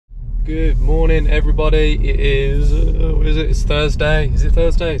Good morning, everybody. It is, what is it? It's Thursday. Is it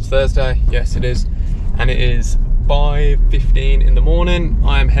Thursday? It's Thursday. Yes, it is. And it is 5:15 in the morning.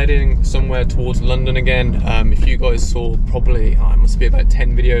 I am heading somewhere towards London again. If you guys saw, probably, it must be about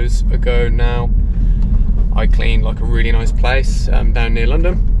 10 videos ago now, I cleaned like a really nice place down near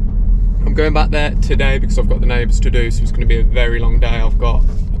London. I'm going back there today because I've got the neighbours to do, so it's going to be a very long day. I've got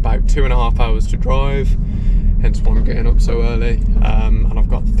about 2.5 hours to drive, hence why I'm getting up so early, and I've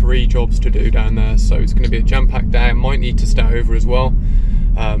got 3 jobs to do down there, so it's going to be a jam-packed day. I might need to stay over as well,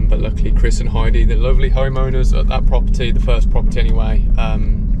 but luckily Chris and Heidi, the lovely homeowners at that property, the first property anyway,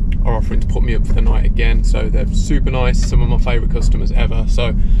 are offering to put me up for the night again, so they're super nice, some of my favourite customers ever.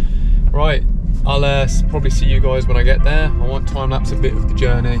 So right, I'll probably see you guys when I get there. I want to time-lapse a bit of the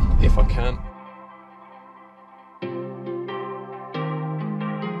journey if I can.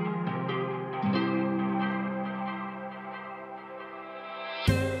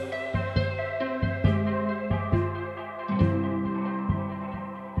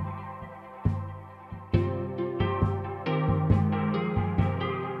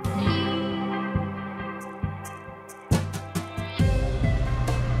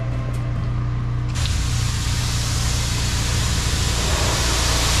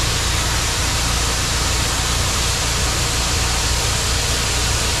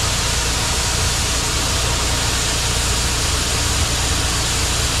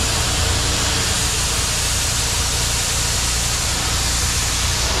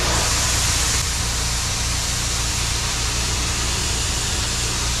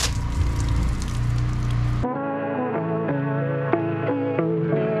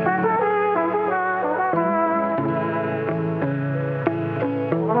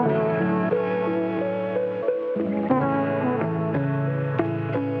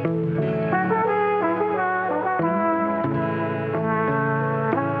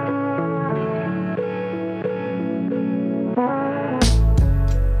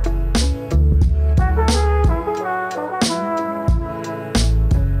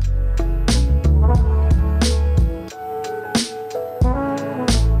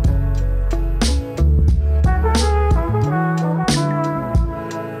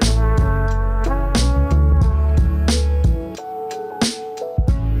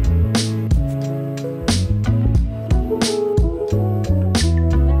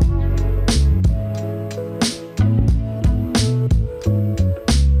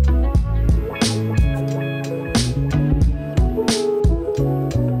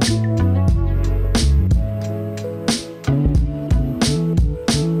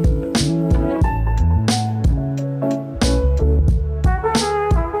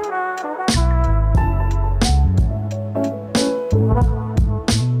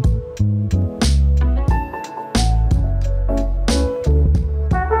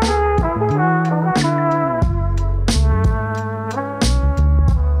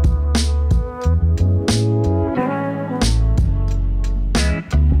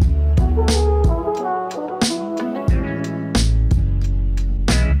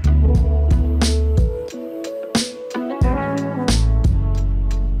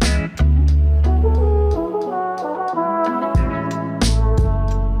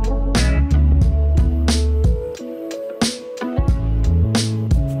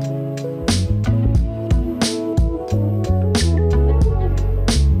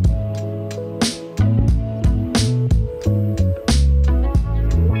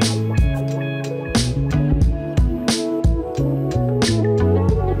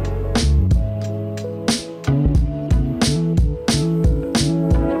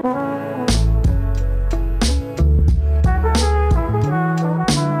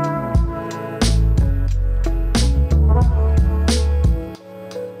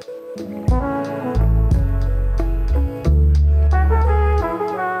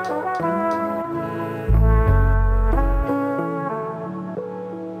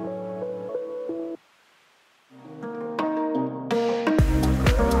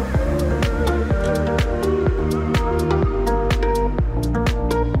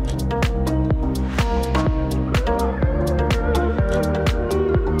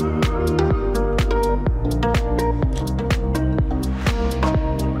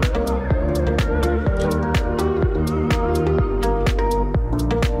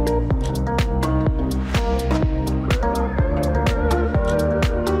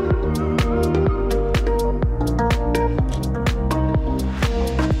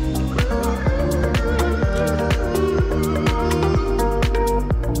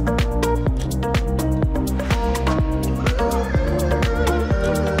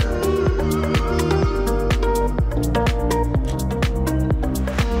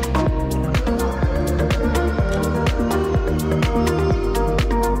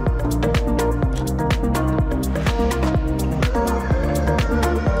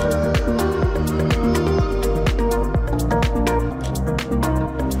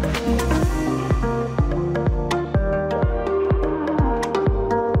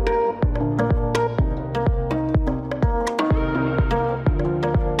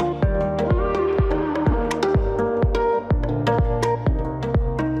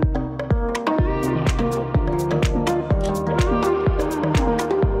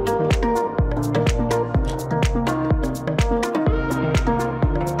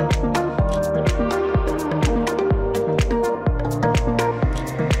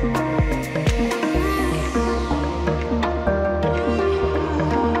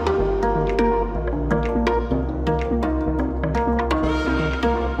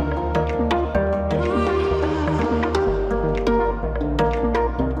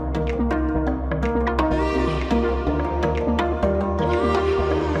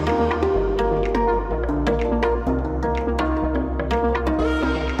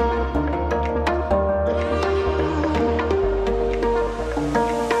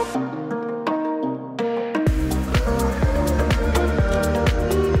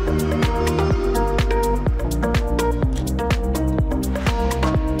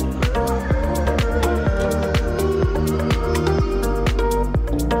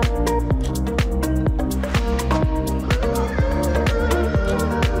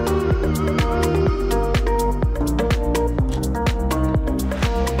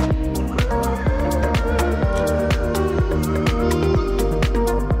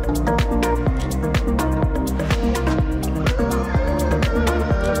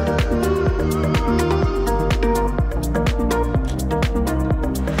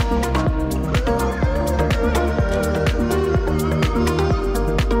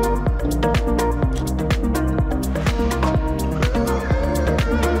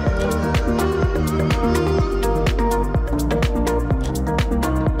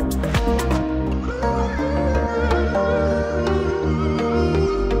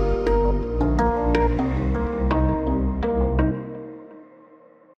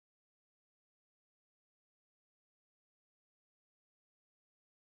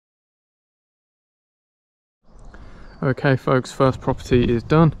 Okay folks, first property is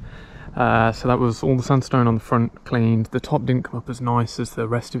done. So that was all the sandstone on the front cleaned. The top didn't come up as nice as the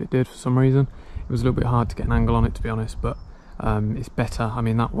rest of it did for some reason. It was a little bit hard to get an angle on it, to be honest, but it's better. I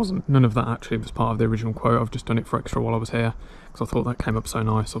mean, none of that actually was part of the original quote. I've just done it for extra while I was here because I thought that came up so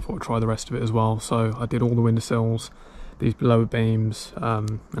nice. I thought I'd try the rest of it as well. So I did all the windowsills, these lower beams,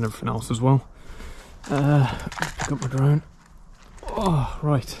 and everything else as well. Pick up my drone. Oh,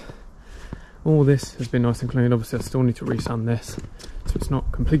 right. All this has been nice and clean. Obviously I still need to resand this, so it's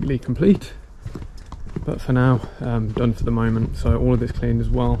not completely complete, but for now done for the moment. So all of this cleaned as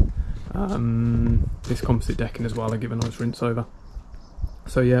well. This composite decking as well I give a nice rinse over.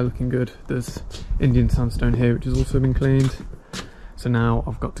 So yeah, looking good. There's Indian sandstone here which has also been cleaned, so now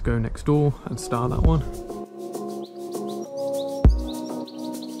I've got to go next door and start that one.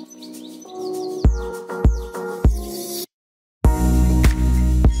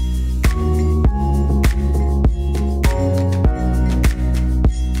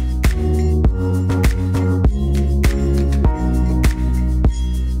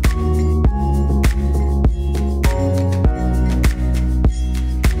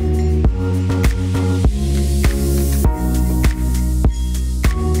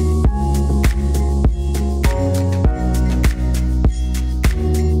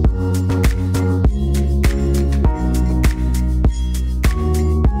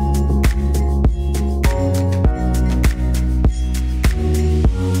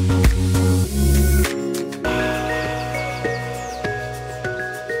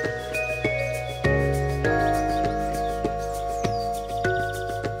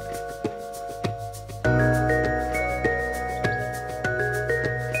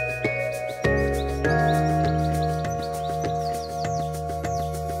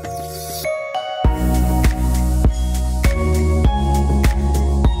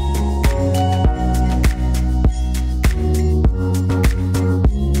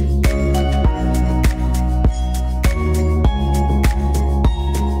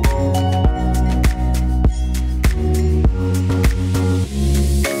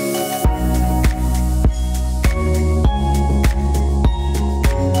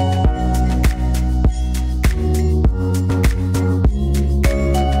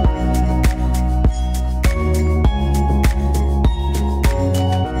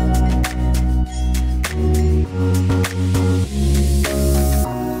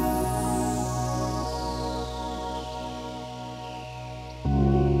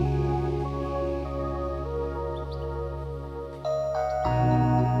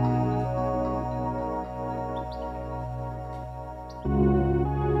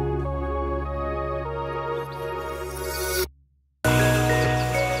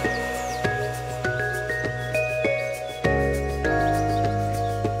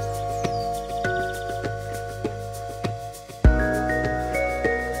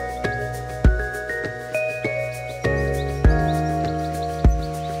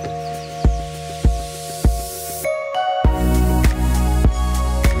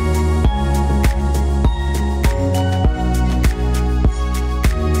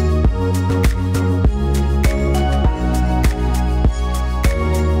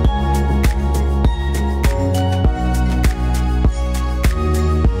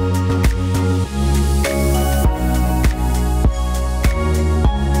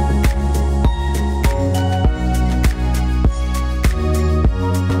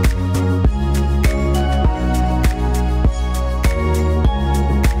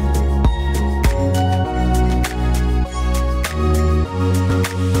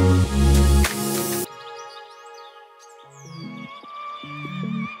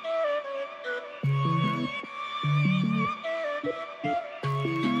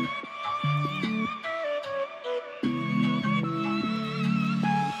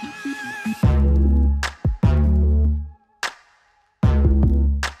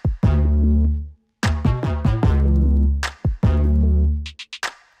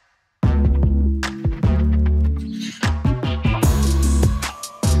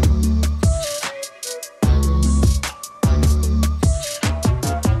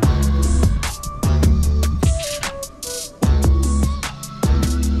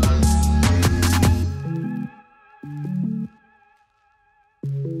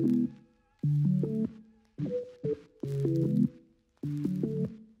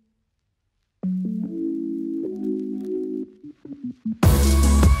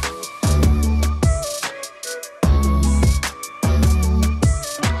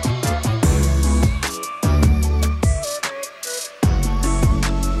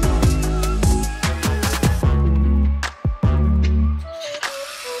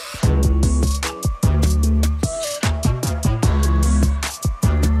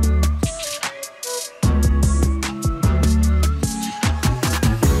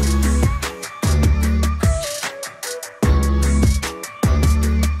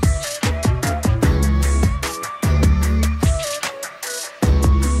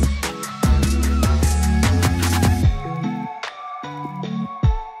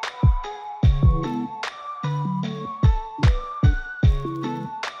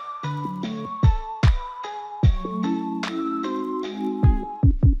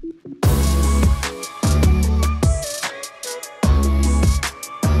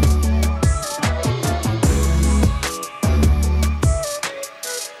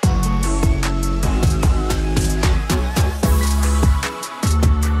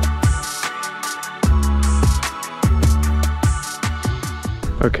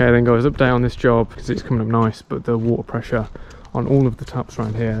 Okay then guys, update on this job because it's coming up nice, but the water pressure on all of the taps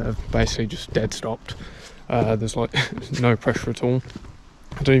around here have basically just dead stopped. There's like no pressure at all.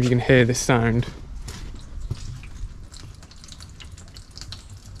 I don't know if you can hear this sound.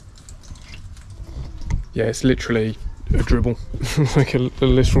 Yeah, it's literally a dribble, like a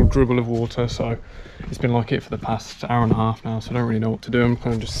literal dribble of water. So it's been like it for the past hour and a half now, so I don't really know what to do. I'm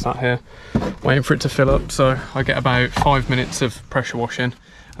kind of just sat here waiting for it to fill up. So I get about 5 minutes of pressure washing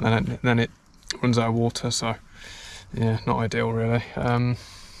and then it runs out of water. So yeah, not ideal really.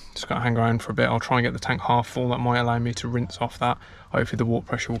 Just got to hang around for a bit. I'll try and get the tank half full. That might allow me to rinse off that. Hopefully the water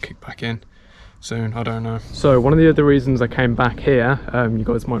pressure will kick back in soon, I don't know. So one of the other reasons I came back here, you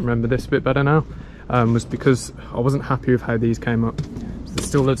guys might remember this a bit better now, was because I wasn't happy with how these came up. So there's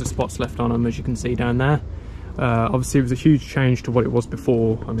still loads of spots left on them, as you can see down there. Obviously it was a huge change to what it was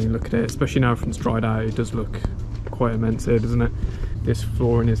before. I mean, look at it, especially now from it's dried out, it does look quite immense here, doesn't it? This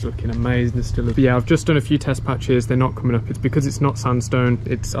flooring is looking amazing still. But yeah, I've just done a few test patches, they're not coming up. It's because it's not sandstone.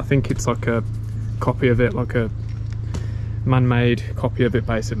 I think it's like a copy of it, like a man-made copy of it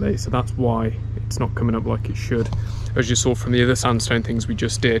basically. So that's why it's not coming up like it should. As you saw from the other sandstone things we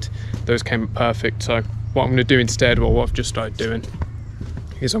just did, those came up perfect. So what I'm going to do instead, well, what I've just started doing,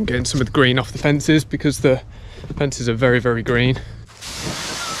 is I'm getting some of the green off the fences because the fences are very, very green.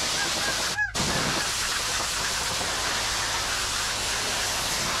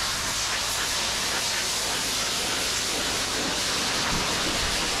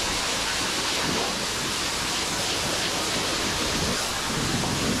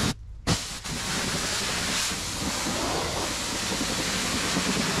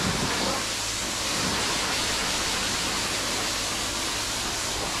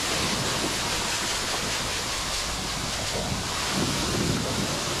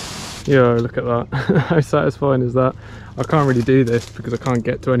 Yo, look at that. How satisfying is that? I can't really do this because I can't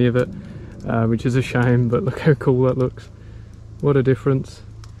get to any of it, which is a shame, but look how cool that looks. What a difference.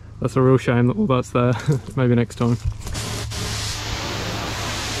 That's a real shame that all that's there. Maybe next time.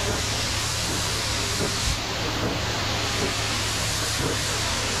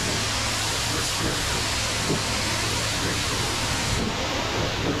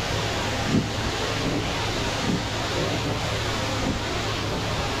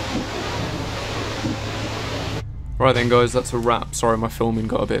 Right then guys, that's a wrap. Sorry my filming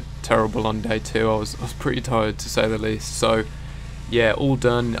got a bit terrible on day 2. I was pretty tired to say the least. So yeah, all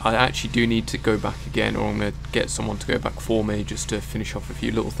done. I actually do need to go back again, or I'm going to get someone to go back for me just to finish off a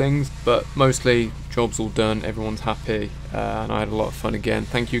few little things. But mostly, job's all done, everyone's happy, and I had a lot of fun again.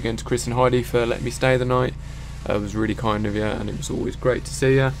 Thank you again to Chris and Heidi for letting me stay the night. It was really kind of you, and it was always great to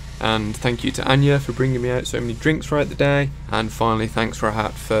see you. And thank you to Anya for bringing me out so many drinks throughout the day. And finally, thanks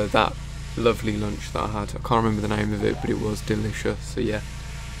Rahat for that lovely lunch that I had. I can't remember the name of it, but it was delicious. So yeah,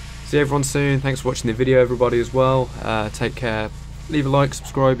 see everyone soon. Thanks for watching the video, everybody, as well. Take care. Leave a like,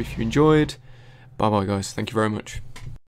 subscribe if you enjoyed. Bye bye guys, thank you very much.